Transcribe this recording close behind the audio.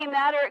mean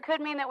that, or it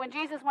could mean that when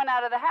Jesus went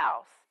out of the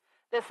house,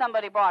 that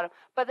somebody brought him.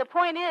 But the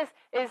point is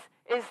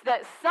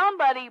that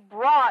somebody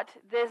brought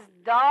this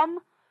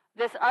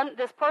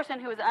this person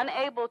who was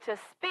unable to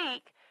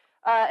speak.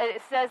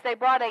 It says they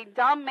brought a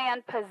dumb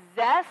man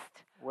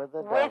possessed with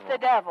the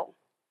devil.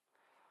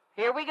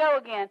 Here we go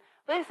again.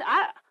 Listen,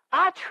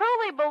 I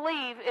truly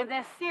believe in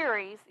this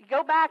series.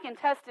 Go back and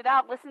test it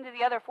out. Listen to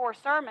the other 4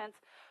 sermons.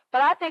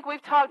 But I think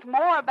we've talked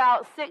more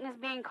about sickness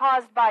being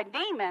caused by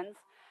demons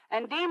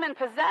and demon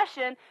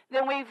possession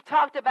than we've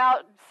talked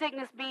about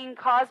sickness being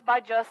caused by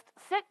just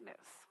sickness.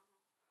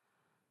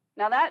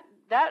 Now that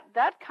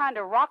kind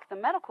of rocked the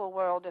medical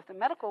world if the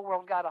medical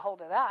world got a hold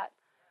of that.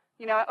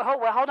 You know,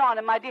 hold on.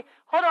 Am I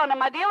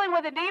dealing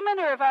with a demon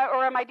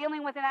or am I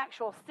dealing with an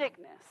actual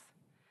sickness?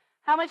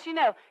 How much you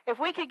know? If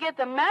we could get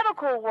the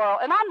medical world,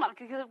 and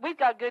because we've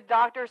got good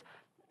doctors.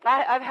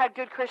 I've had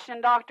good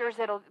Christian doctors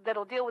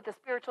that'll deal with the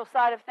spiritual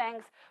side of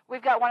things.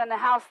 We've got one in the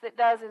house that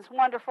does. It's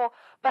wonderful.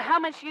 But how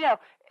much you know?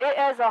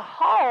 As a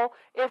whole,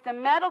 if the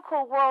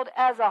medical world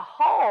as a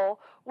whole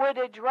would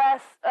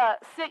address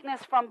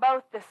sickness from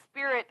both the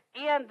spirit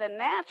and the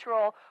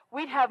natural,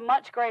 we'd have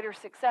much greater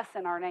success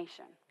in our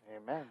nation.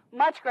 Amen.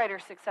 Much greater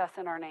success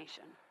in our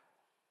nation.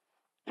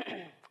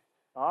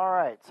 All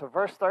right, so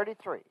verse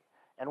 33.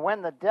 And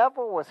when the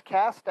devil was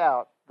cast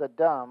out, the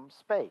dumb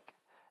spake,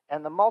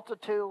 and the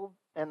multitudes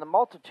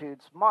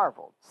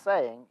marveled,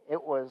 saying,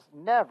 it was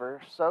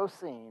never so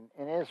seen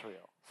in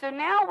Israel. So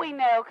now we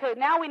know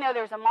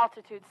there's a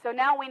multitude. So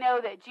now we know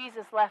that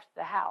Jesus left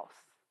the house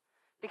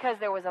because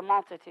there was a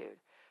multitude.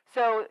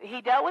 So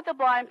he dealt with the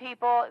blind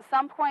people at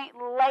some point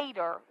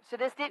later. So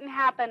this didn't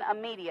happen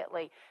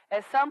immediately.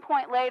 At some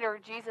point later,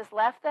 Jesus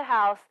left the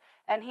house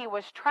and he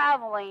was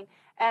traveling,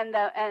 and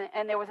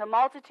there was a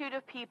multitude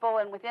of people,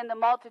 and within the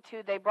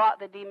multitude they brought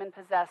the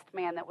demon-possessed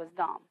man that was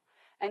dumb.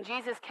 And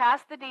Jesus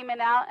cast the demon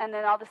out, and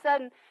then all of a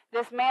sudden,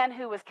 this man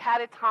who was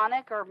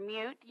catatonic or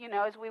mute,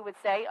 as we would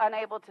say,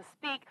 unable to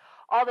speak,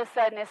 all of a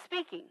sudden is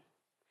speaking.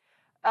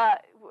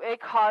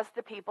 It caused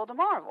the people to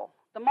marvel,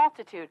 the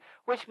multitude,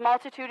 which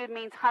multitude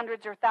means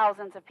hundreds or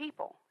thousands of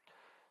people.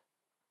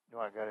 You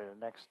want to go to the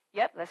next?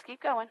 Yep, let's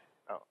keep going.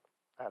 Oh,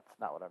 that's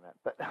not what I meant,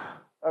 but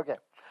okay.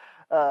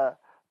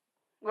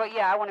 Well,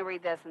 yeah, I want to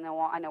read this, and then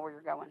I know where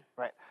you're going.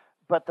 Right.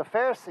 But the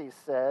Pharisees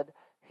said,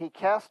 he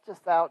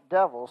casteth out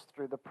devils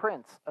through the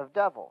prince of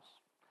devils.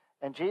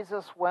 And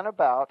Jesus went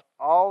about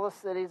all the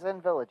cities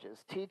and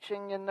villages,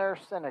 teaching in their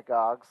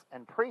synagogues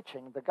and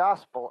preaching the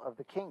gospel of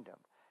the kingdom,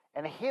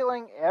 and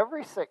healing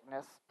every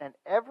sickness and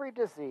every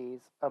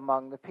disease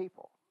among the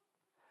people.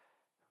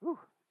 Whew.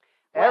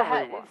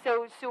 Everyone.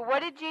 So what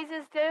did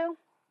Jesus do?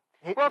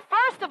 Well,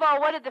 first of all,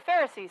 what did the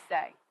Pharisees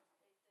say?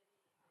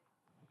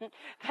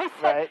 They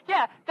said, right.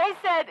 They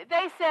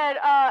said,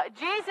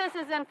 Jesus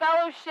is in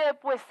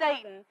fellowship with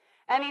Satan,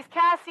 and he's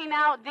casting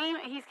out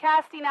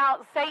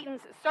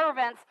Satan's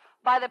servants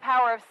by the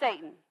power of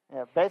Satan.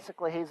 Yeah,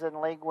 basically he's in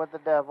league with the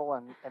devil,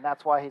 and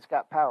that's why he's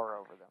got power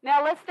over them.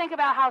 Now let's think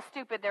about how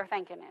stupid their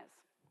thinking is.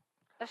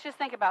 Let's just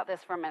think about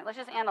this for a minute. Let's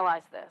just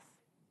analyze this.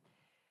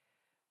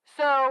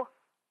 So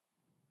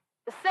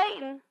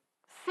Satan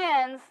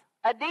sends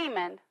a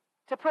demon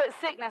to put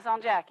sickness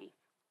on Jackie.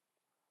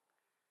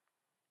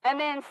 And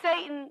then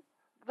Satan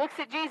looks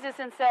at Jesus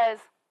and says,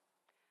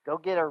 Go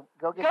get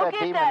that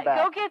demon back.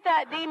 Go get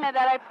that demon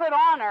that I put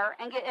on her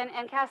and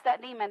cast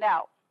that demon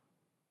out.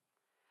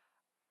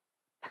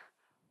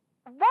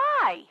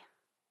 Why?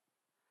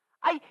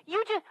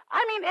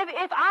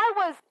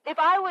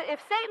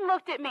 If Satan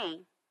looked at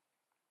me,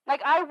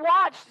 like I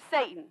watched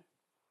Satan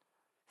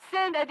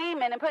send a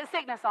demon and put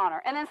sickness on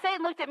her, and then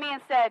Satan looked at me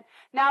and said,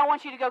 now I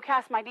want you to go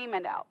cast my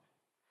demon out.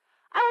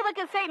 I would look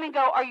at Satan and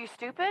go, are you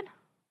stupid?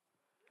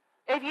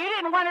 If you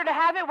didn't want her to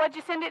have it, what'd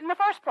you send it in the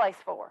first place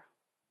for?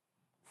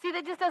 See,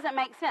 that just doesn't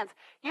make sense.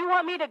 You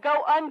want me to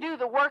go undo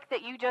the work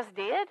that you just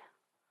did?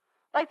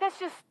 Like, that's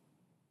just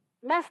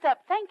messed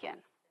up thinking.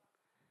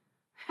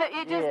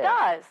 It just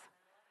does.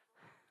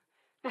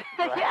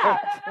 Yeah.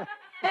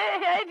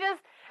 It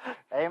just...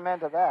 Amen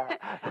to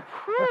that.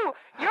 Whew,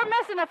 you're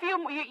missing a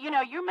few,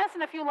 you're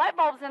missing a few light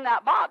bulbs in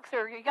that box,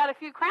 or you got a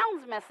few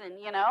crowns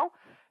missing,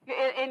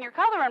 in your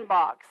coloring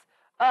box.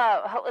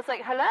 It's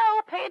like,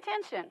 hello, pay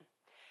attention.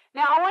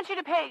 Now, I want you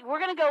to we're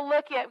going to go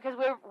look at, because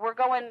we're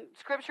going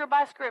scripture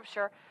by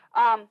scripture,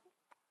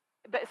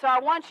 so I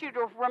want you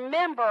to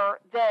remember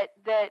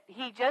that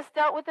he just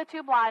dealt with the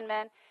 2 blind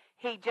men,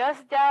 he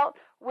just dealt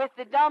with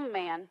the dumb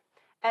man,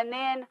 and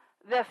then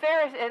the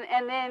Pharisees,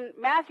 and then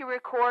Matthew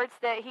records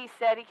that he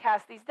said he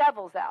cast these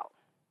devils out.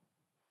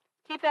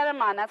 Keep that in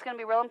mind. That's going to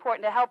be real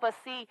important to help us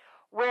see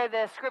where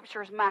the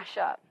scriptures mash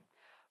up.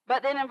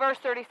 But then in verse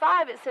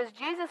 35, it says,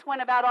 Jesus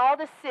went about all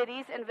the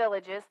cities and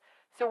villages.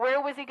 So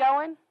where was he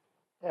going?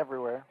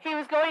 Everywhere. He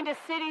was going to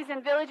cities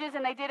and villages,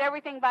 and they did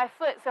everything by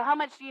foot. So how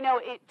much do you know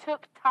it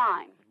took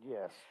time?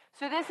 Yes.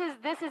 So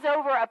this is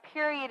over a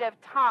period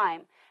of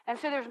time. And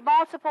so there's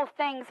multiple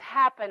things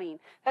happening.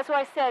 That's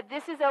why I said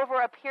this is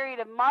over a period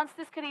of months.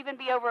 This could even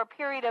be over a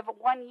period of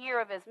 1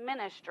 year of his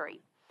ministry.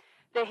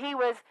 that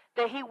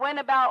he went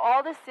about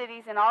all the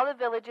cities and all the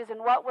villages, and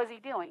what was he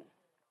doing?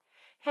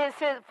 His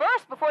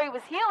first, before he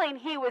was healing,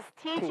 he was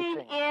teaching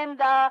in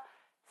the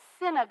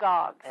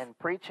synagogues and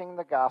preaching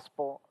the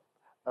gospel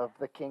of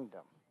the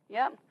kingdom.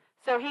 Yep.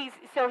 So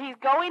he's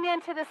going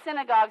into the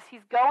synagogues.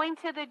 He's going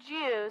to the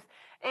Jews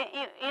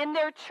in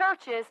their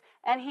churches,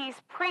 and he's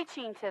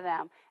preaching to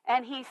them,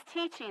 and he's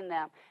teaching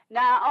them.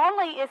 Not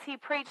only is he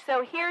preached,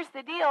 so here's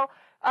the deal.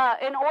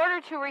 In order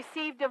to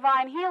receive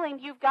divine healing,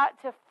 you've got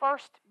to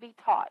first be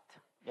taught.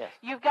 Yes.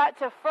 You've got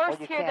to first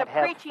hear the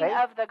preaching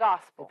of the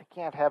gospel. If you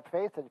can't have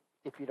faith,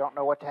 if you don't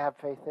know what to have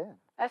faith in.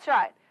 That's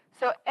right.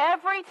 So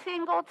every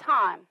single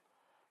time,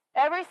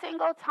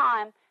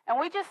 and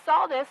we just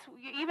saw this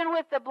even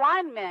with the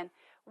blind men.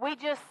 We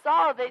just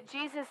saw that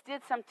Jesus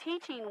did some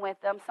teaching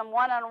with them, some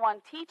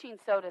one-on-one teaching,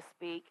 so to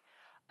speak,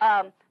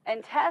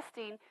 and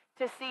testing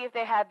to see if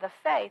they had the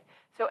faith.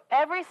 So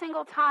every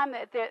single time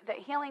that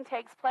healing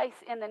takes place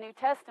in the New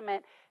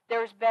Testament,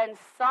 there's been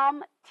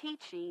some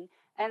teaching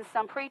and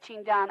some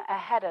preaching done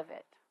ahead of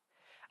it.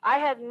 I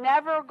have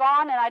never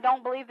gone, and I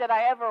don't believe that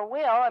I ever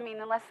will,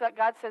 unless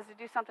God says to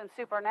do something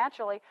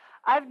supernaturally,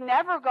 I've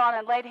never gone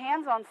and laid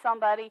hands on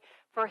somebody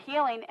for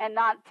healing and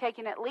not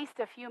taken at least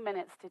a few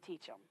minutes to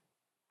teach them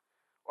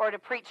or to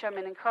preach them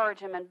and encourage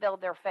them and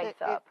build their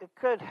faith up. It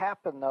could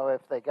happen, though,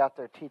 if they got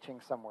their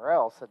teaching somewhere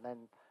else and then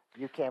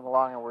you came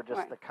along and were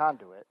just the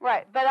conduit.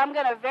 Right, but I'm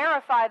going to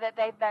verify that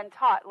they've been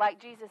taught,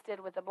 like Jesus did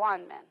with the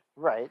blind men.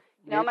 Right.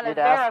 I'm going to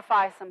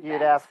verify some things.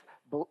 You'd ask,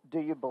 do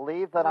you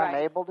believe that I'm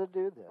able to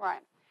do this? Right.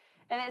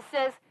 And it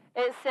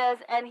says,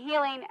 and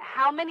healing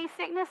how many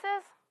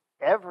sicknesses?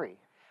 Every.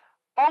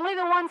 Only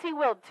the ones he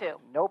willed to.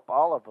 Nope,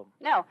 all of them.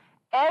 No,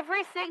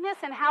 every sickness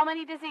and how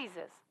many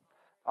diseases?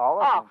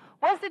 All of them.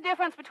 What's the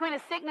difference between a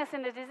sickness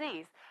and a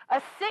disease?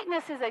 A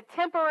sickness is a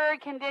temporary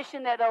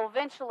condition that will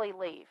eventually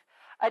leave.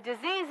 A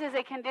disease is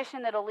a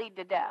condition that will lead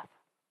to death.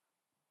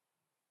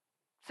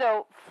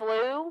 So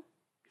flu,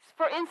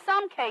 in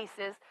some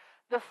cases,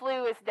 the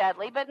flu is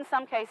deadly, but in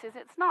some cases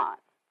it's not.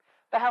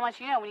 But how much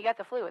you know when you got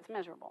the flu, it's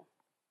miserable.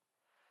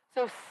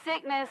 So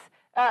sickness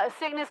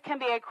can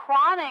be a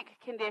chronic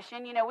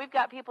condition. We've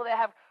got people that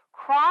have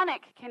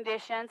chronic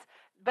conditions,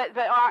 but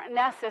aren't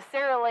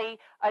necessarily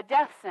a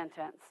death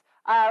sentence.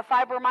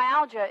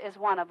 Fibromyalgia is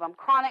one of them.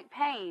 Chronic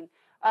pain,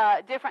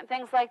 different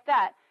things like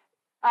that.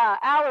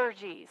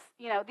 Allergies.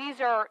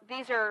 These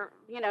are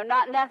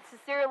not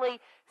necessarily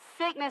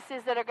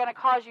sicknesses that are going to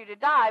cause you to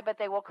die, but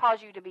they will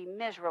cause you to be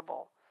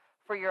miserable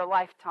for your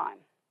lifetime.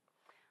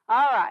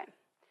 All right.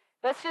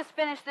 Let's just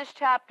finish this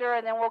chapter,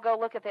 and then we'll go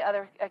look at the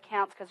other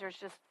accounts because there's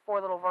just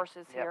 4 little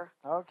verses here.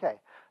 Okay.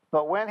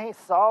 But when he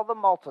saw the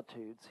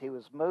multitudes, he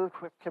was moved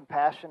with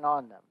compassion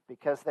on them,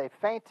 because they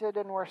fainted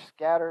and were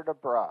scattered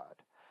abroad,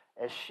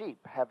 as sheep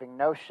having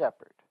no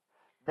shepherd.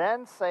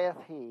 Then saith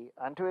he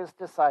unto his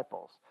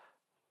disciples,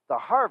 the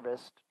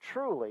harvest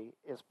truly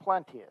is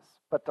plenteous,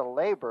 but the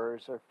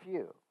laborers are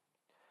few.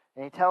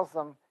 And he tells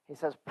them, he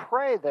says,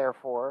 pray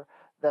therefore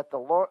to the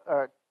Lord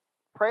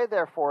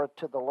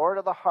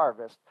of the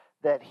harvest,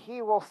 that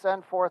he will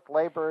send forth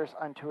laborers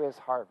unto his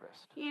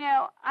harvest.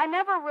 I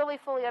never really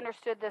fully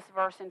understood this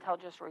verse until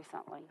just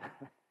recently.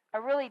 I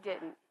really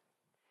didn't.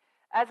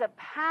 As a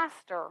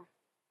pastor,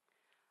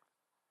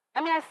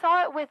 I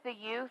saw it with the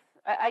youth.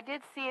 I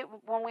did see it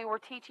when we were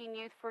teaching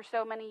youth for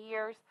so many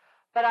years,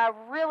 but I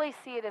really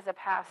see it as a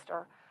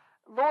pastor.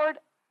 Lord,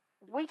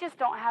 we just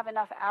don't have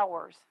enough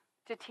hours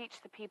to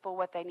teach the people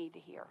what they need to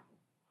hear.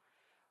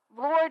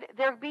 Lord,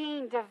 they're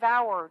being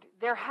devoured.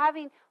 They're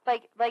having,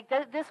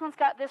 this one's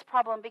got this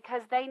problem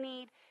because they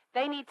need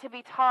to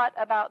be taught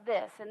about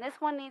this, and this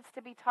one needs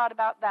to be taught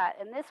about that,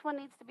 and this one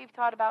needs to be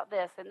taught about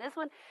this, and this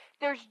one,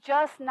 there's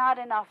just not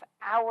enough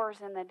hours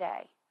in the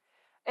day.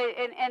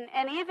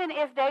 And even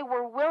if they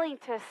were willing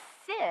to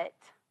sit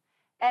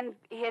and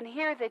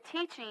hear the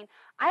teaching,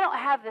 I don't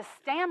have the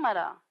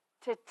stamina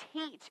to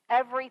teach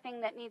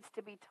everything that needs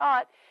to be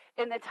taught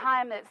in the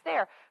time that's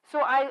there. So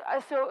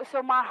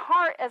my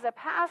heart as a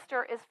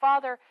pastor is,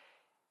 Father,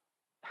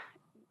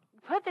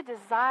 put the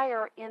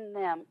desire in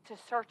them to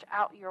search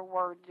out your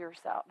word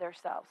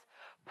themselves.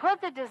 Put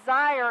the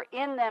desire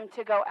in them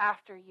to go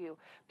after you.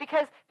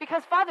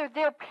 Because Father,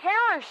 they're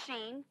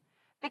perishing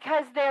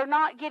because they're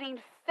not getting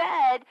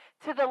fed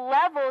to the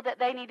level that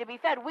they need to be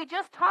fed. We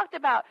just talked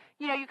about,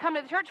 you come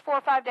to the church 4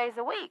 or 5 days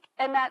a week,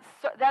 and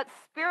that's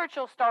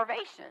spiritual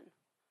starvation.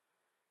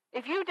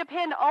 If you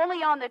depend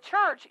only on the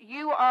church,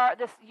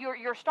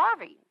 you're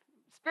starving,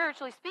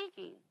 spiritually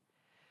speaking.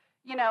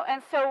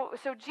 And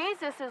so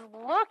Jesus is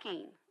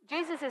looking.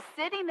 Jesus is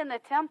sitting in the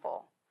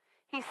temple.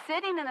 He's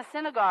sitting in the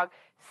synagogue,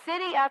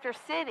 city after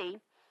city,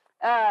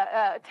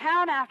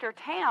 town after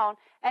town,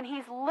 and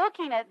he's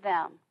looking at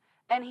them.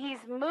 And he's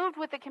moved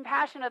with the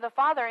compassion of the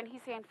Father, and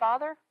he's saying,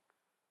 Father,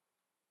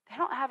 they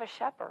don't have a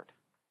shepherd.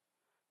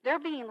 They're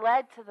being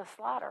led to the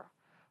slaughter.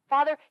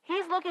 Father,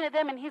 he's looking at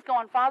them, and he's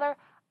going, Father,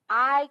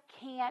 I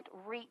can't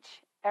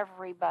reach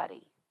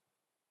everybody.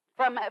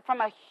 From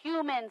a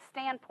human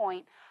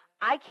standpoint,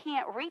 I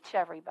can't reach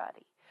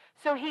everybody.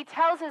 So he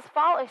tells his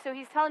followers, so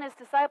he's telling his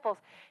disciples,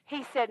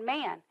 he said,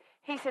 man,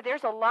 he said,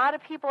 there's a lot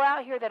of people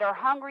out here that are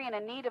hungry and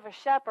in need of a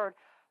shepherd.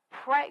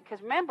 Pray,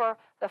 because remember,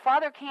 the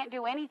Father can't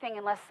do anything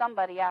unless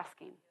somebody asks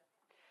him.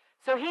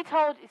 So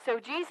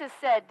Jesus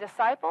said,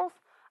 disciples,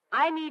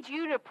 I need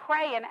you to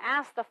pray and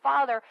ask the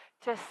Father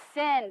to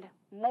send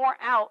more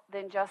out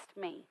than just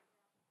me.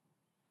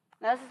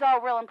 Now, this is all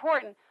real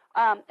important.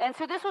 And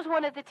so this was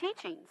one of the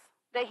teachings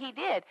that he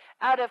did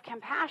out of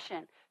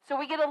compassion. So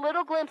we get a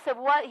little glimpse of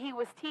what he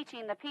was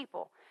teaching the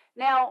people.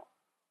 Now,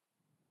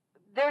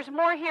 there's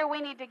more here we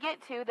need to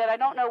get to that I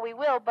don't know we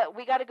will, but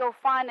we got to go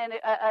find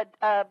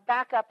a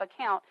backup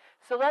account.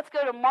 So let's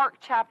go to Mark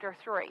chapter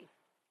 3.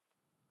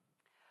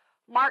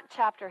 Mark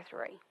chapter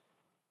 3.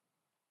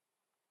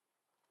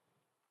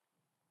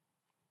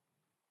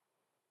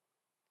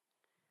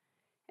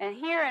 And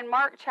here in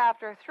Mark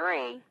chapter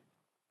 3,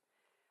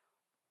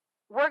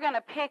 we're going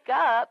to pick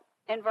up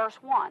in verse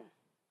 1.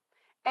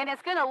 And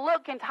it's going to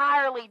look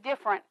entirely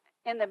different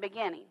in the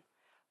beginning.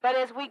 But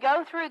as we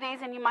go through these,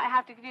 and you might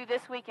have to do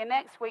this week and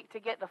next week to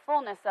get the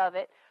fullness of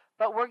it,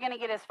 but we're going to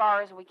get as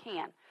far as we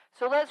can.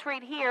 So let's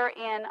read here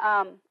in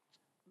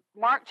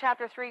Mark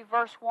chapter 3,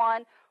 verse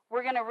 1.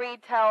 We're going to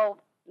read till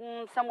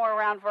somewhere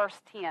around verse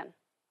 10.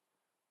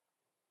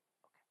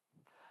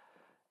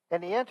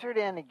 And he entered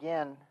in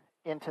again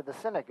into the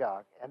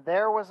synagogue, and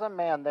there was a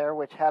man there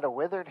which had a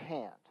withered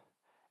hand.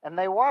 And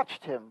they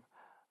watched him,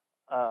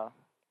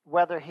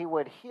 whether he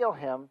would heal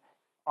him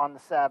on the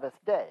Sabbath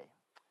day.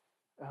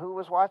 Who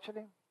was watching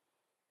him?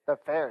 The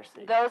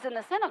Pharisees. Those in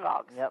the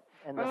synagogues. Yep.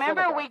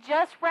 Remember, we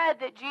just read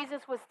that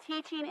Jesus was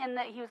teaching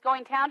he was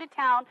going town to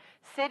town,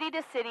 city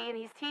to city, and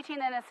he's teaching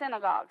in the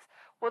synagogues.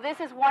 Well, this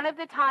is one of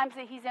the times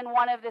that he's in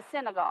one of the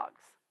synagogues.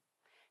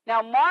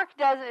 Now,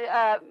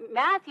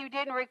 Matthew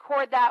didn't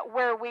record that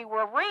where we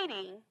were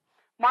reading.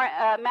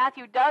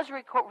 Matthew does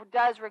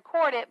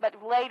record it, but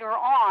later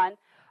on.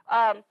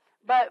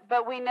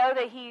 But we know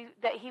that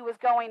he was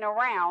going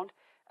around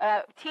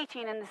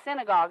teaching in the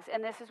synagogues,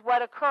 and this is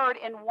what occurred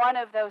in one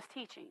of those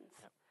teachings.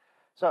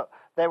 So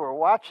they were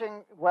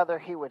watching whether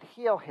he would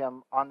heal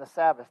him on the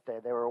Sabbath day.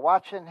 They were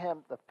watching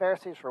him. The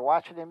Pharisees were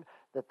watching him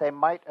that they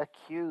might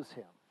accuse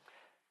him.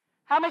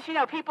 How much you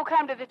know? People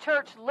come to the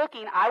church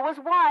looking. I was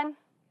one.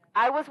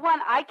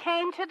 I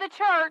came to the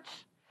church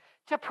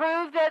to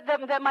prove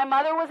that my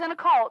mother was in a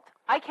cult.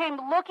 I came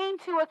looking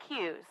to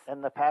accuse.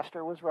 And the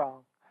pastor was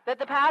wrong. That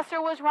the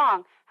pastor was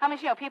wrong. How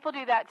much you know? People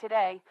do that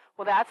today.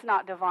 Well, that's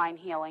not divine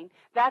healing.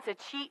 That's a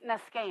cheat and a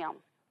scam.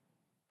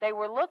 They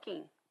were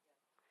looking.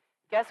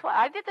 Guess what?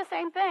 I did the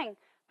same thing.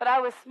 But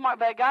I was smart.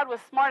 But God was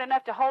smart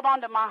enough to hold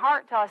on to my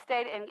heart till I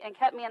stayed and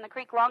kept me in the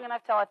creek long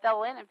enough till I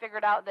fell in and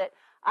figured out that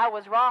I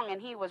was wrong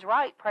and he was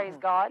right. Praise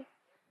God.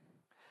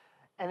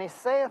 And he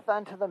saith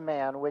unto the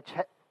man which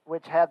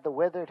had the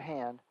withered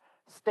hand,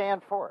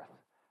 stand forth.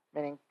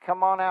 Meaning,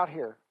 come on out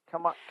here.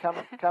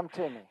 Come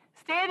to me.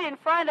 Stand in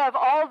front of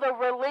all the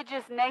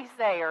religious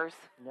naysayers.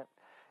 Yep.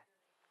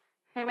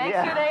 And make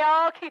sure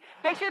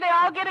they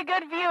all get a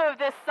good view of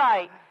this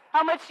sight.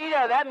 How much you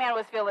know that man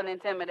was feeling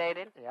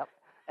intimidated. Yep.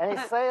 And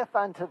he saith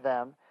unto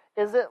them,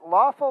 is it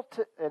lawful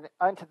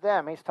unto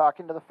them, he's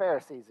talking to the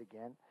Pharisees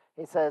again,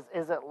 he says,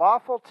 is it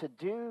lawful to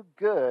do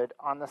good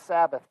on the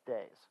Sabbath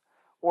days,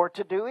 or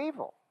to do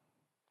evil,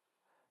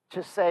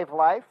 to save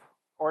life,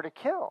 or to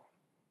kill?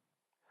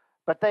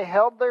 But they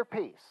held their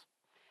peace.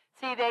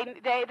 See,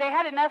 they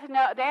had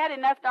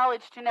enough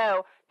knowledge to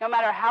know no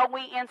matter how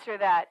we answer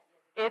that,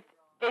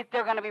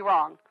 they're going to be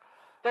wrong.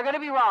 They're going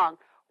to be wrong.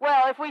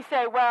 Well, if we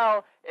say,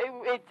 well,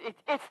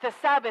 it's the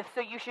Sabbath,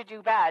 so you should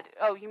do bad.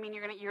 Oh, you mean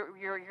you're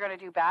going to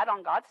do bad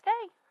on God's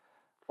day?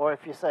 Or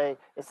if you say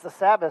it's the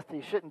Sabbath,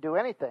 you shouldn't do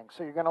anything,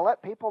 so you're going to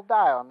let people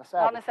die on the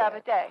Sabbath. On the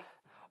Sabbath day.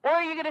 Or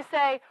are you going to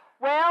say,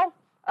 well,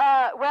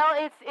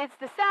 it's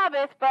the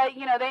Sabbath, but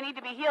they need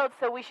to be healed,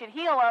 so we should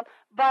heal them.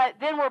 But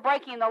then we're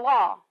breaking the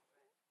law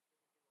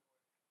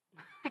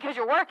because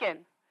you're working.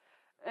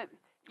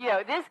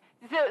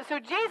 So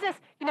Jesus,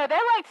 they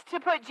like to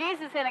put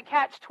Jesus in a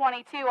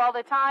catch-22 all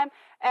the time,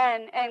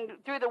 and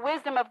through the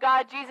wisdom of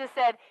God, Jesus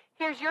said,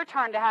 "Here's your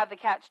turn to have the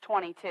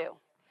catch-22."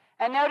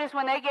 And notice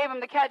when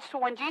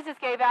when Jesus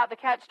gave out the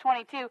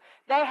catch-22,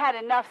 they had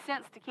enough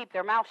sense to keep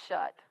their mouth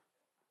shut.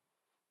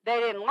 They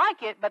didn't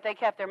like it, but they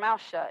kept their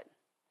mouth shut.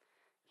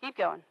 Keep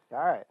going.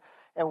 All right.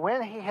 And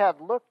when he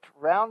had looked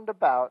round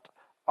about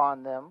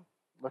on them,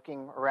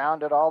 looking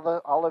around at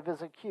all of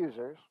his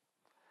accusers,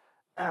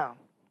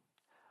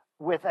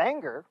 with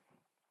anger,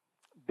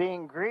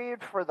 being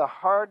grieved for the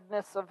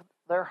hardness of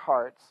their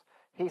hearts,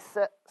 he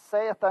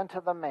saith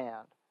unto the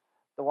man,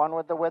 the one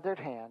with the withered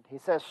hand, he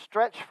says,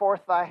 stretch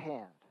forth thy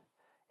hand.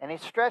 And he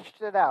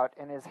stretched it out,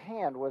 and his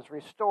hand was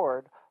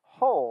restored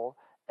whole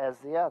as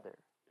the other.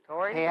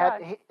 He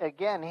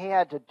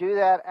had to do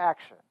that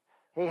action.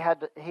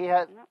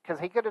 Because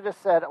he could have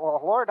just said,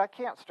 well, Lord, I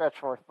can't stretch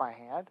forth my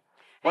hand.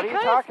 What are you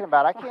talking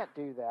about? I can't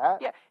do that.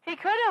 Yeah, he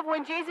could have,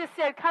 when Jesus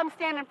said, come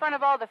stand in front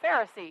of all the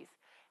Pharisees,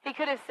 he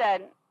could have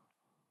said,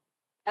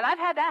 and I've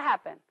had that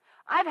happen.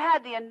 I've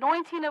had the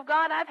anointing of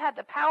God. I've had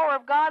the power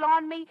of God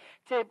on me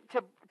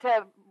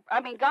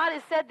God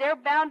has said they're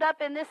bound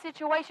up in this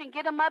situation.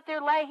 Get them up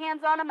there, lay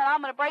hands on them, and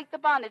I'm going to break the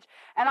bondage.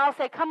 And I'll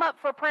say, come up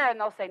for prayer. And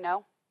they'll say,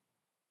 no.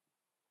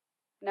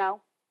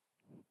 No.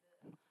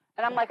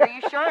 And I'm like, are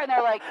you sure? And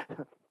they're like,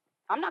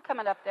 I'm not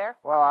coming up there.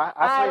 Well,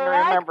 I seem to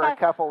remember a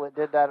couple that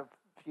did that a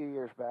few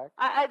years back.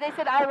 They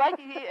said, I like,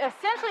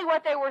 essentially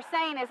what they were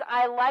saying is,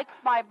 I like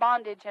my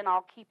bondage and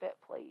I'll keep it,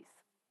 please.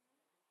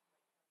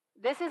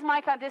 This is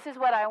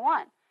what I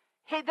want.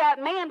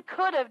 That man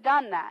could have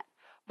done that.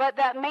 But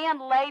that man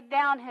laid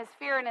down his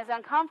fear and his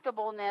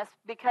uncomfortableness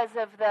because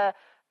of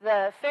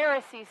the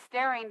Pharisees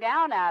staring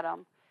down at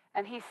him.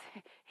 And he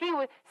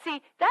would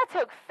see, that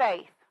took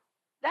faith.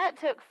 That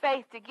took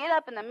faith to get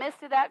up in the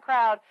midst of that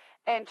crowd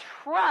and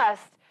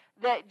trust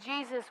that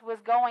Jesus was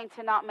going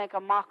to not make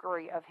a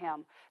mockery of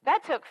him.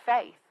 That took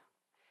faith.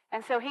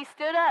 And so he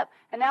stood up,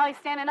 and now he's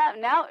standing up.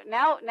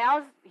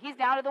 Now he's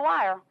down to the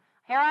wire.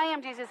 Here I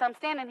am, Jesus, I'm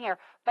standing here.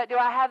 But do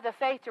I have the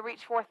faith to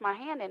reach forth my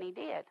hand? And he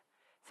did.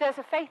 So it's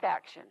a faith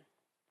action.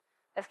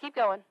 Let's keep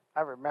going.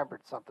 I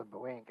remembered something,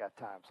 but we ain't got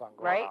time, so I'm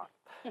going right?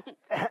 on.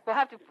 We'll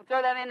have to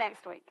throw that in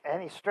next week.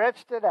 And he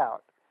stretched it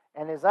out,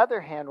 and his other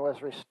hand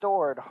was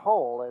restored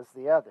whole as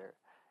the other.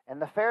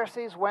 And the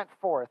Pharisees went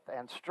forth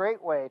and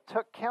straightway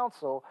took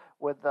counsel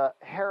with the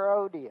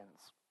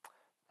Herodians,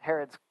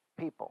 Herod's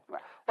people.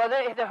 Well,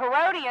 who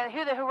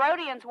the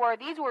Herodians were,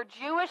 these were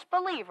Jewish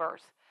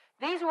believers.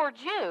 These were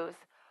Jews,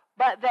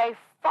 but they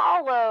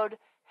followed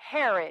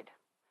Herod.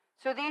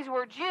 So these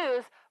were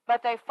Jews,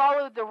 but they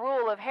followed the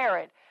rule of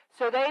Herod.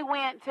 So they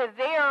went to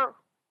their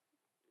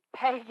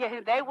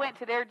pagan, they went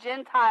to their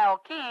Gentile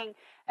king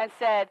and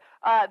said,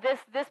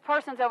 this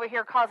person's over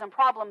here causing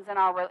problems in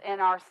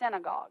our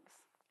synagogues.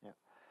 Yeah.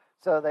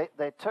 So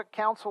they took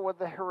counsel with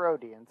the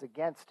Herodians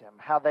against him,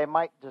 how they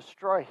might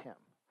destroy him.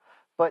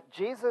 But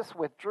Jesus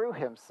withdrew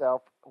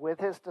himself with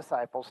his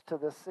disciples to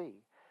the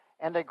sea,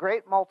 and a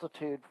great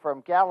multitude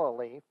from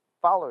Galilee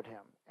followed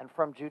him, and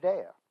from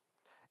Judea,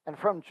 and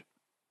from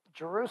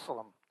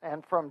Jerusalem,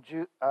 and from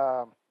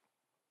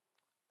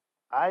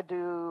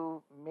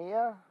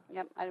Idumea.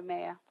 Yep,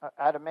 Idumea.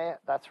 Idumea,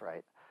 that's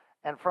right.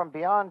 And from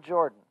beyond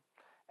Jordan.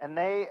 And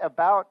they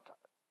about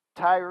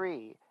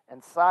Tyre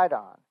and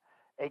Sidon,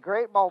 a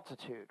great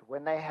multitude,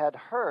 when they had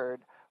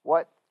heard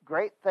what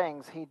great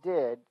things he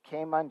did,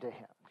 came unto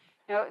him.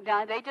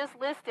 Now they just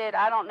listed,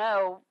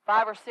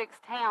 5 or 6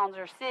 towns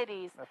or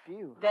cities. A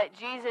few. That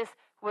Jesus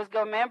was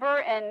going. Remember,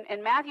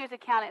 in Matthew's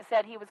account, it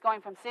said he was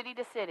going from city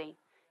to city.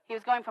 He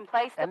was going from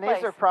place to place. And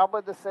these are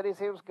probably the cities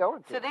he was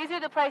going to. So these are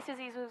the places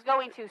he was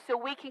going to. So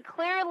we can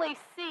clearly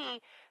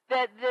see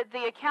that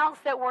the accounts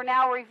that we're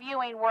now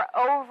reviewing were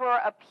over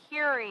a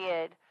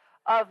period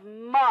of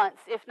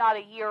months, if not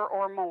a year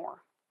or more.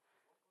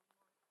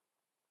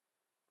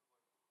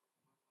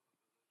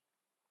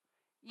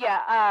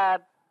 Yeah,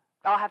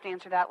 I'll have to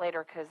answer that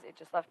later because it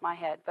just left my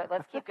head. But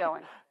let's keep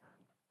going.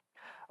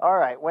 All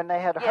right. When they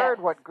had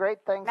heard what great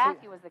things...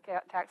 Matthew was the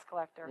tax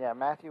collector. Yeah,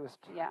 Matthew was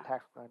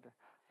tax collector.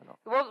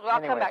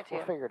 I'll come back to you.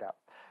 We'll figure it out.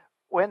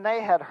 When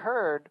they had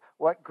heard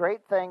what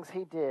great things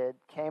he did,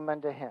 came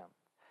unto him.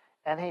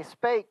 And he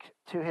spake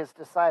to his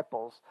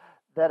disciples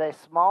that a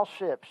small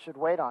ship should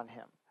wait on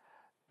him,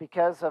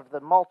 because of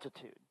the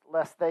multitude,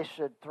 lest they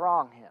should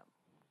throng him.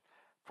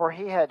 For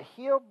he had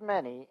healed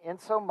many,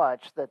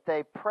 insomuch that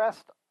they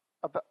pressed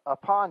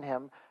upon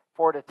him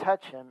for to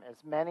touch him,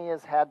 as many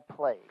as had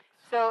plagues.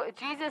 So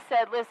Jesus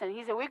said, listen,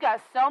 he said, we've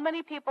got so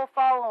many people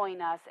following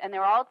us, and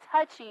they're all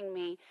touching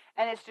me,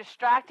 and it's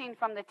distracting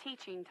from the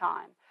teaching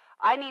time.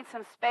 I need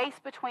some space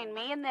between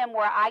me and them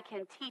where I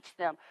can teach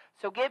them.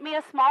 So get me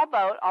a small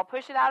boat. I'll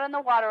push it out in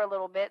the water a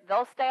little bit.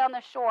 They'll stay on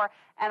the shore,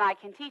 and I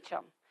can teach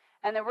them.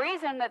 And the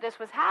reason that this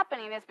was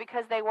happening is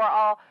because they were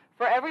all,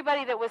 for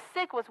everybody that was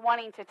sick was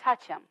wanting to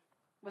touch him.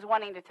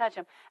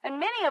 And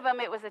many of them,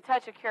 it was a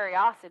touch of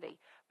curiosity.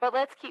 But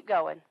let's keep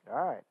going.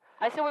 All right.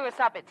 I said we would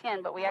stop at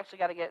 10, but we actually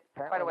got to get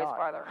quite a ways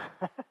farther.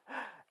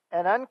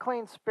 And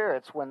unclean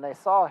spirits, when they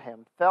saw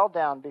him, fell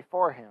down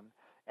before him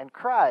and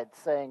cried,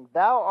 saying,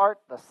 Thou art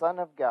the Son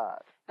of God.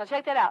 Now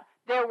check that out.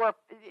 There were,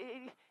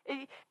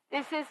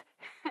 this is,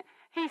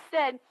 he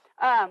said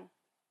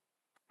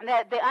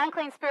that the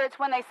unclean spirits,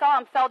 when they saw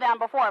him, fell down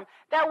before him.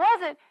 That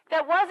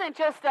wasn't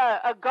just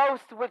a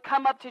ghost would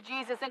come up to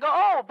Jesus and go,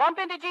 oh, bump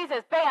into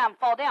Jesus, bam,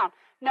 fall down.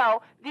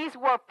 No, these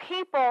were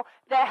people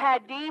that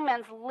had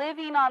demons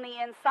living on the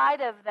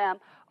inside of them,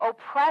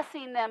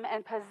 oppressing them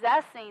and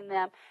possessing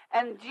them.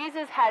 And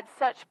Jesus had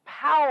such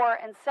power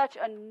and such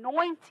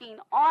anointing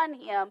on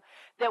him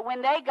that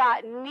when they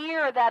got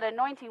near that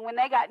anointing, when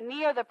they got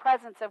near the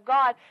presence of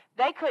God,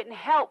 they couldn't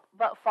help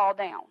but fall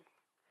down.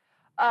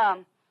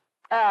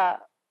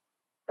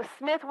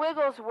 Smith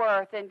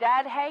Wigglesworth and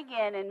Dad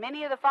Hagin and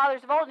many of the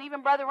fathers of old, and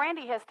even Brother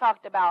Randy has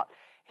talked about.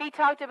 He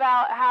talked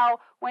about how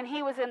when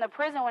he was in the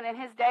prison, when in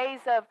his days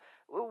of,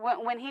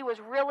 when he was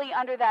really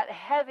under that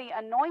heavy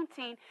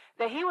anointing,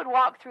 that he would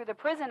walk through the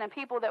prison and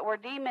people that were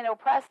demon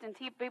oppressed and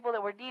people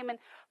that were demon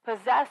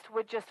possessed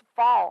would just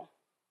fall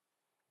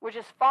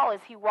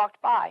as he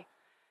walked by.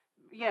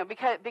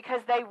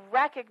 because they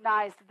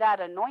recognized that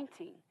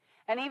anointing.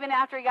 And even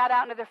after he got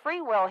out into the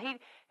free will,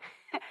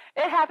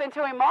 it happened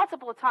to him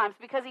multiple times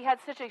because he had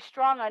such a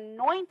strong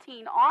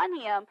anointing on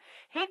him.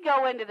 He'd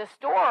go into the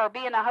store or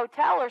be in a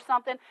hotel or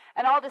something,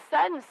 and all of a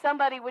sudden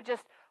somebody would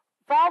just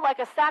fall like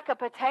a sack of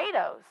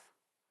potatoes.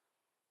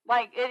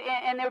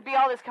 And there would be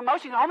all this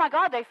commotion. Oh my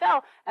God, they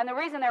fell. And the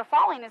reason they're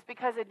falling is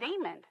because the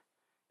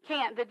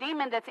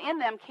demon that's in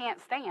them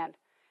can't stand.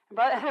 And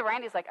Brother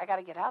Randy's like, I got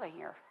to get out of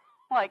here.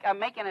 I'm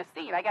making a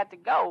scene. I got to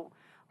go.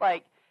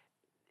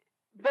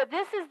 But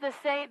this is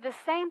the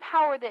same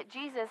power that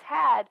Jesus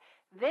had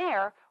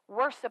there,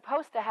 we're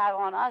supposed to have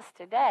on us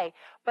today.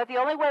 But the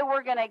only way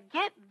we're going to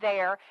get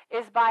there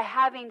is by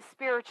having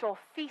spiritual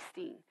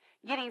feasting,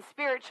 getting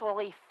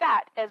spiritually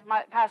fat, as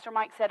Pastor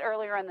Mike said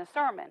earlier in the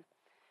sermon.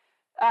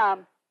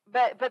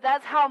 But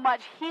that's how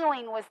much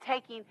healing was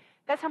taking.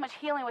 That's how much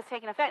healing was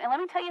taking effect. And let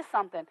me tell you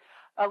something.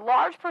 A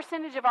large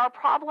percentage of our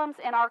problems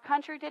in our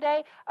country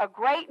today, a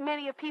great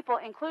many of people,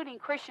 including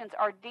Christians,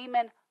 are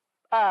demon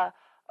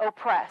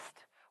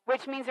oppressed,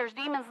 which means there's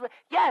demons.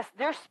 Yes,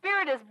 their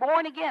spirit is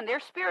born again. Their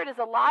spirit is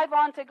alive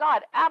unto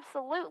God,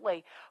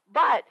 absolutely.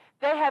 But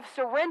they have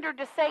surrendered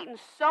to Satan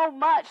so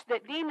much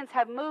that demons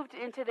have moved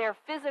into their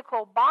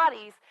physical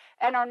bodies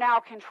and are now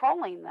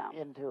controlling them.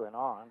 Into and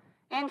on.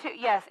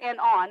 Yes, and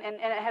on, and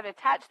have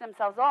attached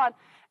themselves on,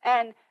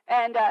 and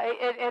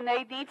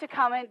they need to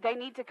come in. They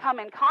need to come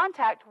in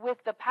contact with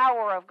the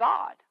power of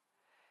God.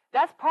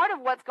 That's part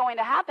of what's going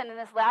to happen in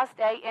this last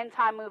day end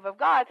time move of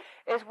God.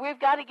 Is we've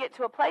got to get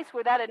to a place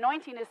where that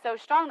anointing is so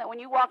strong that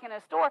when you walk in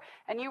a store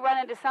and you run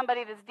into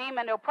somebody that's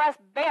demon oppressed,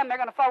 bam, they're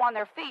going to fall on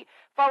their feet,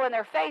 fall in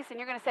their face, and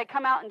you're going to say,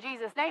 "Come out in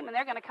Jesus' name," and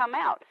they're going to come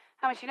out.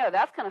 How much you know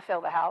that's going to fill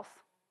the house?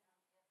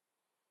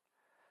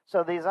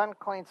 So these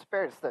unclean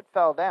spirits that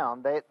fell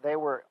down, they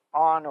were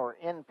on or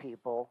in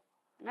people,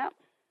 yep,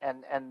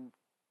 and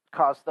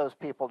caused those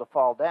people to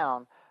fall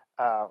down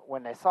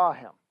when they saw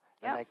him,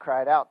 and they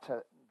cried out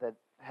to that,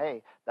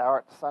 "Hey, thou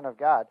art the Son of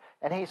God!"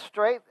 And he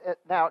straight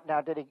now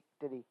did he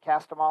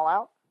cast them all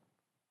out?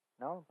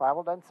 No, the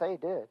Bible doesn't say he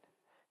did,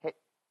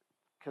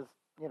 because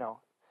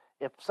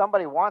if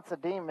somebody wants a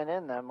demon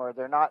in them, or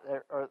they're not,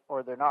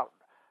 or they're not,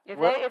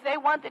 if they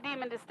want the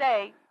demon to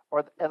stay.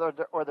 Or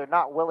they're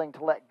not willing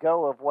to let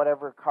go of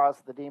whatever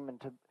caused the demon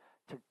to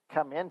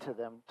come into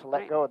them, to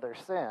let go of their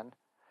sin,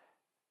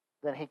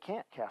 then he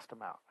can't cast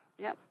them out.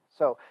 Yep.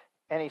 So,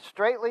 and he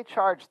straightly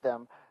charged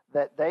them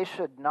that they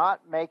should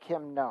not make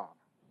him known.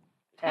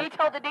 He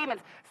told the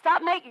demons,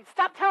 stop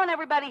telling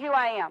everybody who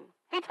I am.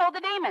 He told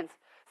the demons,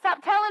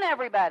 stop telling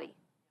everybody.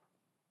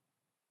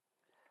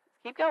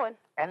 Keep going.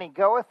 And he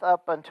goeth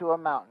up unto a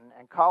mountain,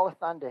 and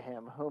calleth unto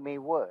him whom he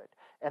would,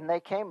 and they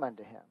came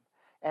unto him.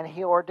 And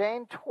he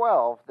ordained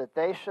 12 that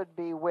they should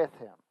be with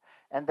him,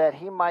 and that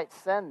he might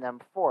send them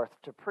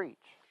forth to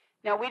preach.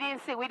 Now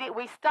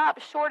we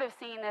stopped short of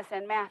seeing this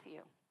in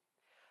Matthew,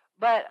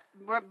 but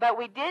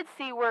we did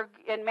see where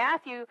in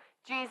Matthew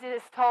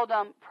Jesus told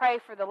them, pray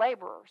for the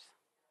laborers,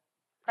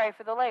 pray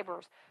for the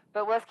laborers.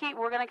 But we're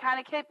going to kind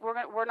of keep.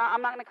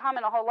 I'm not going to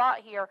comment a whole lot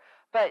here,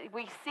 but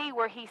we see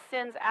where he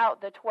sends out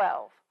the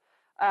 12,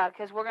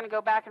 because we're going to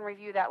go back and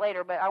review that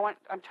later. But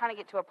I'm trying to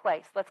get to a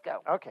place. Let's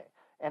go. Okay.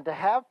 And to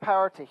have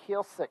power to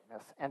heal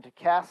sickness and to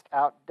cast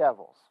out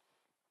devils.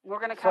 We're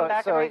going to come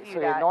back and review that. So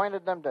he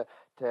anointed them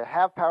to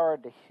have power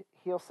to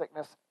heal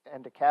sickness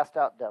and to cast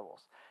out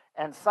devils.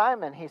 And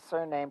Simon he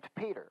surnamed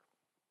Peter.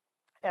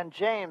 And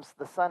James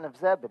the son of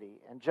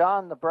Zebedee. And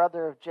John the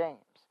brother of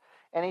James.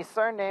 And he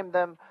surnamed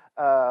them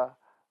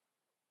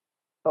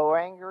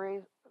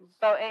Boanerges.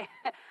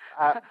 Boanerges.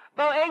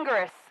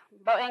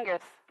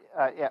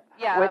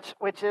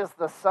 Which is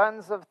the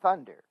sons of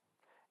thunder.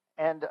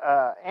 And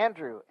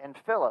Andrew, and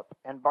Philip,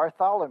 and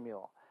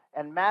Bartholomew,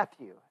 and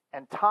Matthew,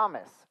 and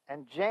Thomas,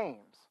 and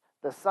James,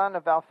 the son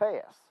of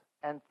Alphaeus,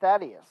 and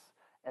Thaddeus,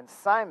 and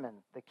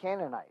Simon the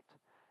Canaanite,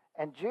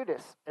 and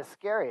Judas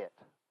Iscariot,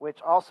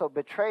 which also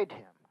betrayed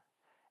him.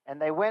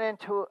 And they went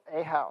into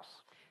a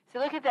house. So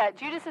look at that.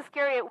 Judas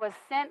Iscariot was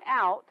sent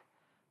out,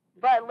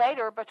 but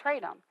later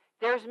betrayed him.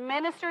 There's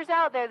ministers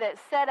out there that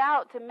set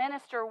out to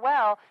minister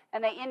well,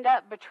 and they end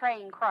up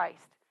betraying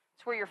Christ.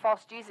 It's where your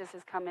false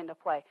Jesuses come into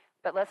play.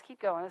 But let's keep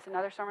going. It's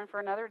another sermon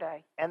for another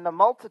day. And the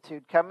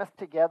multitude cometh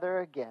together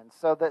again,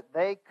 so that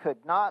they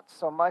could not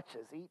so much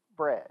as eat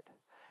bread.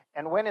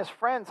 And when his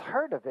friends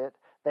heard of it,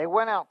 they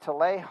went out to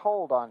lay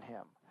hold on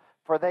him.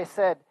 For they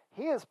said,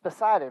 he is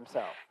beside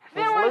himself.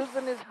 He's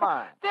losing his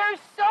mind. There's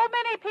so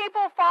many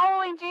people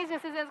following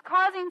Jesus, and it's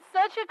causing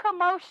such a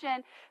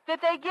commotion that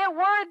they get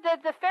word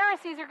that the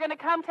Pharisees are going to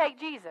come take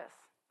Jesus.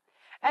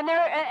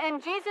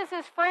 And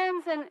Jesus'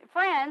 friends,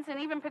 and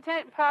even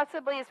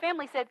possibly his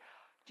family said,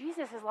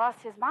 Jesus has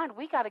lost his mind.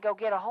 We got to go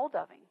get a hold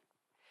of him.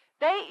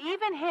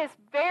 Even his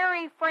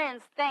very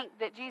friends think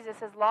that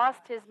Jesus has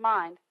lost his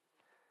mind.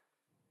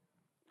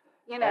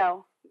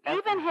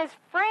 Even his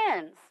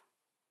friends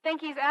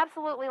think he's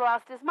absolutely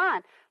lost his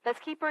mind. Let's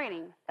keep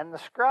reading. And the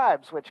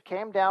scribes which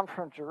came down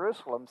from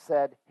Jerusalem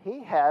said,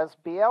 he has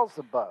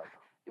Beelzebub.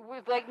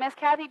 Like Miss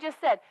Kathy just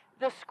said,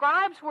 The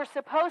scribes were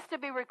supposed to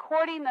be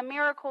recording the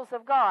miracles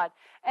of God.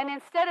 And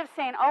instead of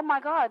saying, oh my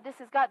God, this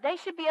is God, they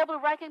should be able to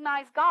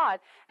recognize God.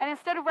 And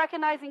instead of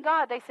recognizing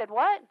God, they said,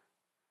 what?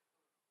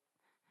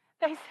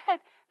 They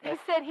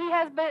said he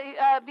has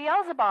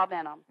Beelzebub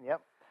in him.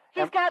 Yep.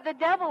 He's got the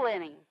devil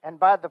in him. And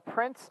by the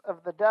prince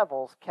of the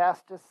devils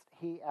casteth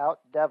he out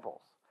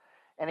devils.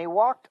 And he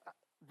walked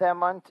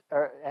them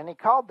and he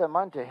called them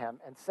unto him,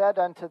 and said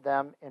unto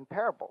them in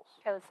parables.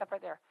 Okay, let's stop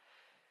right there.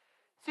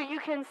 So you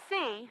can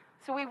see,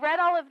 so we read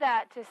all of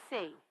that to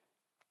see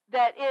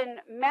that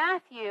in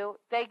Matthew,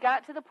 they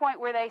got to the point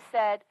where they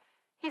said,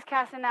 he's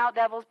casting out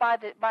devils by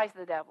the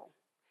devil.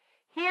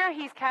 Here,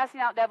 he's casting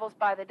out devils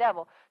by the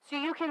devil. So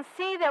you can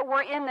see that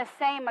we're in the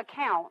same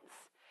accounts.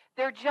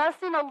 They're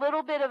just in a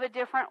little bit of a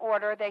different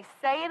order. They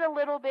say it a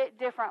little bit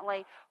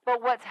differently,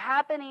 but what's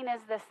happening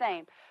is the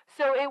same.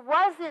 So it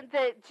wasn't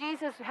that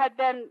Jesus had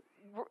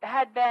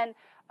been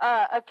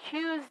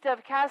accused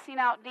of casting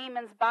out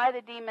demons by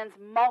the demons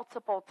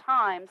multiple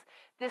times.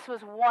 This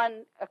was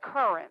one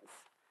occurrence.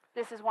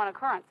 This is one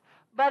occurrence.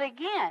 But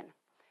again,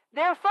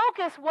 their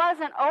focus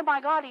wasn't, oh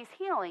my God, he's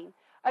healing.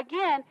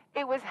 Again,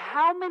 it was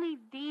how many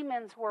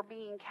demons were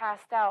being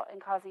cast out and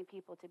causing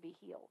people to be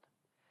healed.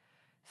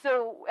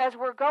 So as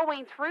we're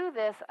going through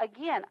this,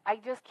 again, I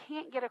just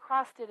can't get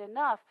across it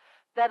enough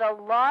that a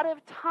lot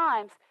of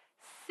times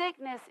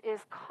sickness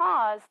is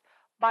caused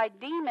by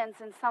demons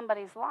in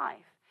somebody's life.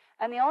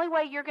 And the only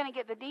way you're going to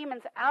get the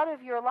demons out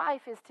of your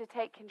life is to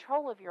take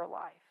control of your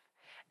life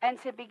and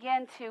to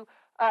begin to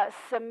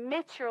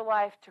submit your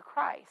life to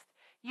Christ.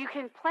 You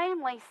can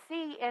plainly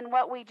see in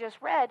what we just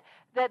read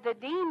that the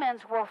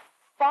demons were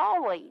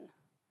falling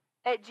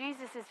at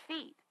Jesus'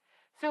 feet.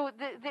 So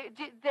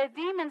the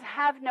demons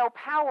have no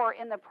power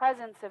in the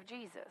presence of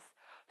Jesus.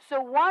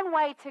 So one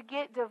way to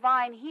get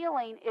divine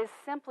healing is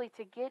simply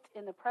to get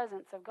in the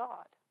presence of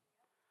God.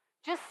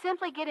 Just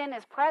simply get in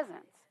his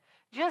presence.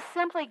 Just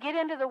simply get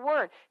into the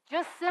Word.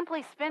 Just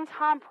simply spend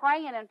time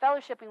praying and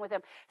fellowshipping with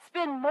him.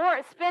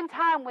 Spend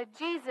time with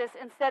Jesus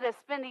instead of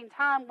spending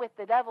time with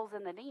the devils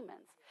and the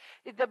demons.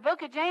 The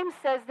book of James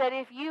says that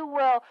if you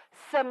will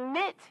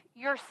submit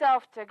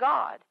yourself to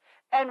God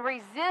and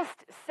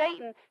resist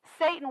Satan,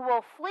 Satan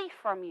will flee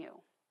from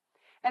you.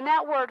 And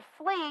that word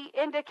flee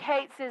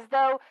indicates as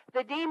though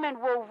the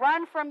demon will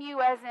run from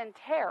you as in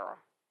terror.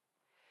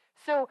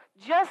 So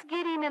just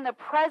getting in the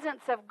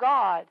presence of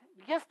God,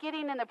 just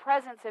getting in the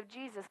presence of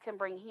Jesus can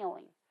bring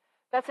healing.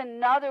 That's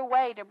another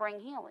way to bring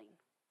healing.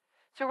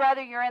 So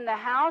whether you're in the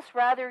house,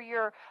 whether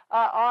you're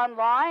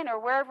online or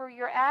wherever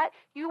you're at,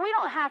 we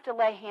don't have to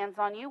lay hands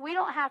on you. We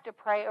don't have to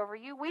pray over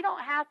you. We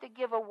don't have to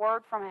give a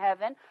word from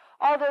heaven,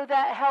 although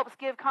that helps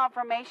give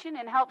confirmation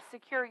and helps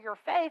secure your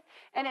faith,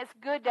 and it's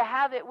good to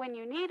have it when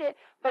you need it.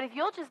 But if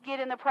you'll just get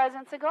in the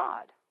presence of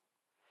God,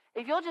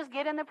 if you'll just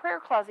get in the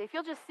prayer closet, if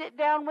you'll just sit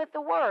down with the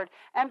Word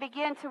and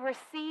begin to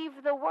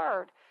receive the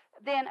Word,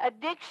 then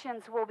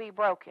addictions will be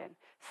broken.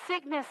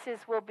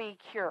 Sicknesses will be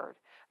cured.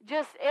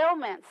 Just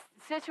ailments,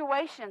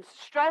 situations,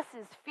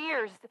 stresses,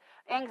 fears,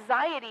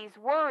 anxieties,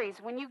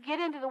 worries. When you get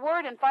into the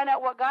Word and find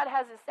out what God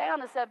has to say on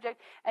the subject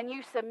and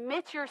you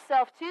submit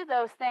yourself to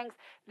those things,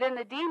 then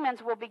the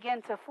demons will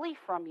begin to flee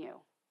from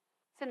you.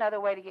 It's another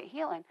way to get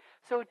healing.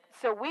 So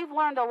we've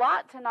learned a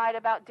lot tonight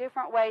about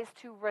different ways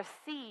to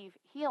receive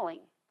healing.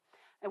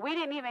 And we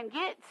didn't even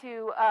get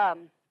to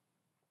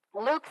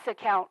Luke's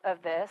account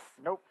of this.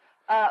 Nope.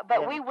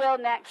 But we will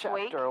next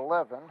week. Chapter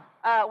 11.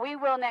 We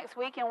will next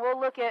week, and we'll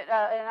look at,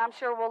 and I'm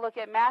sure we'll look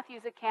at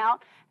Matthew's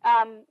account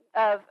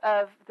of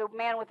the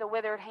man with the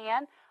withered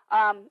hand.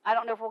 I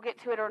don't know if we'll get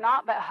to it or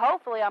not, but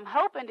hopefully I'm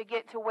hoping to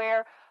get to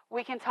where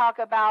we can talk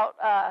about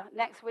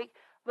next week,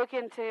 look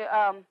into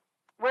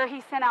where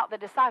he sent out the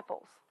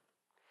disciples.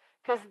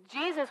 Because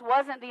Jesus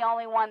wasn't the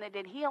only one that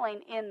did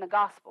healing in the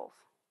Gospels.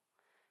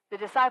 The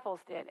disciples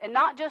did. And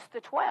not just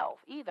the 12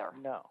 either.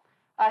 No.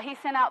 He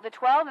sent out the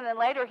 12, and then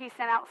later he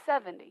sent out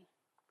 70.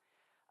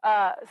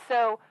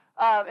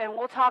 And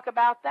we'll talk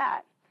about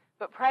that.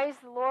 But praise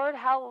the Lord,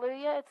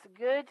 hallelujah. It's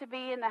good to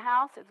be in the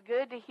house. It's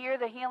good to hear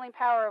the healing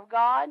power of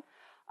God.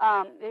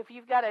 If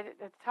you've got a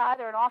tithe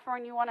or an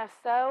offering you want to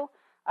sow,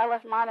 I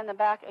left mine in the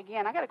back.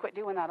 Again, I got to quit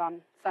doing that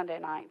on Sunday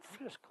nights.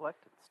 You're just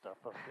collecting stuff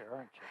up here,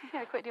 aren't you? I got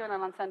to quit doing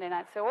that on Sunday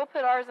nights. So we'll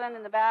put ours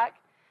in the back.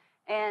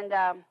 And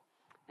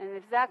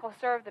if Zach will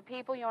serve the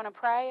people, you want to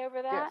pray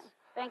over that? Yes.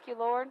 Thank you,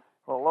 Lord.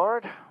 Well,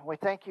 Lord, we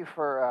thank you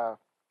for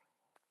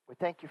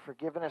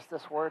giving us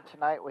this word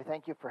tonight. We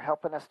thank you for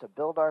helping us to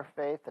build our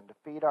faith and to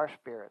feed our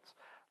spirits.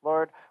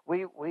 Lord,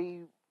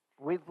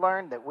 we've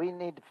learned that we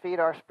need to feed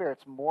our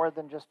spirits more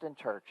than just in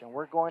church, and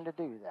we're going to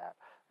do that.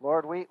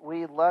 Lord,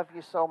 we love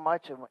you so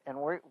much, and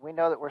we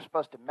know that we're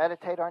supposed to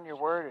meditate on your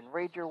word and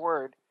read your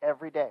word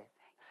every day.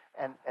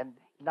 And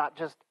not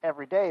just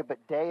every day,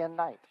 but day and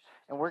night.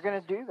 And we're going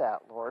to do that,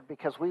 Lord,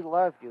 because we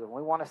love you, and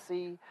we want to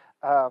see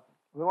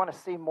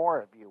more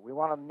of you. We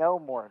want to know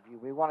more of you.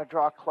 We want to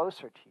draw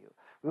closer to you.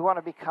 We want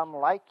to become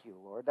like you,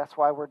 Lord. That's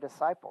why we're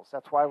disciples.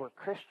 That's why we're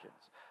Christians.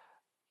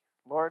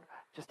 Lord,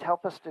 just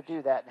help us to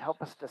do that and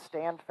help us to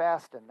stand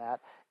fast in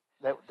that.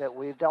 that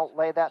we don't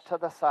lay that to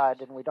the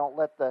side and we don't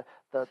let the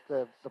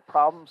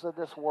problems of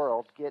this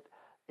world get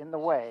in the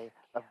way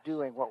of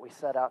doing what we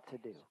set out to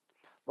do.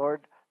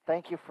 Lord,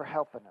 thank you for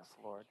helping us,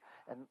 Lord.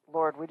 And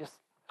Lord,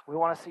 we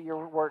want to see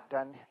your work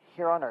done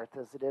here on earth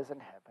as it is in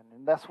heaven.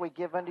 And thus we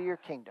give unto your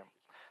kingdom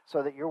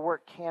so that your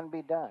work can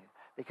be done,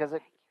 because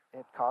it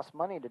costs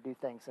money to do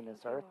things in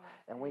this earth,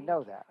 and we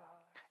know that.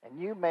 And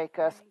you make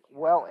us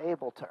well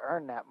able to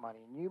earn that money.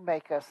 And you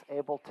make us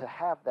able to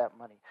have that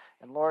money.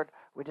 And Lord,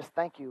 we just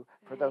thank you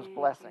for those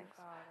blessings.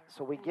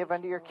 So we give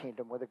unto your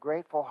kingdom with a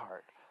grateful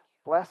heart.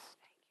 Blessed,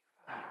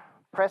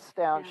 pressed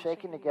down,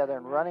 shaken together,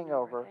 and running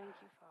over,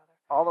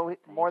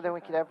 more than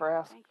we could ever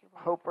ask,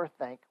 hope, or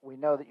think. We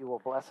know that you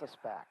will bless us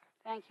back.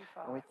 Thank you,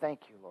 Father. And we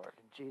thank you, Lord,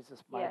 in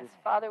Jesus' mighty name. Yes,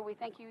 Father, we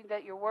thank you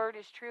that your word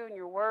is true and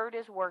your word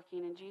is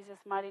working. In Jesus'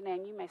 mighty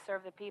name, you may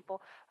serve the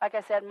people. Like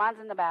I said, mine's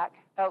in the back.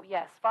 Oh,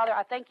 yes. Father,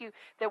 I thank you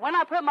that when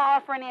I put my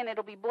offering in,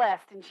 it'll be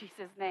blessed in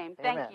Jesus' name. Thank you.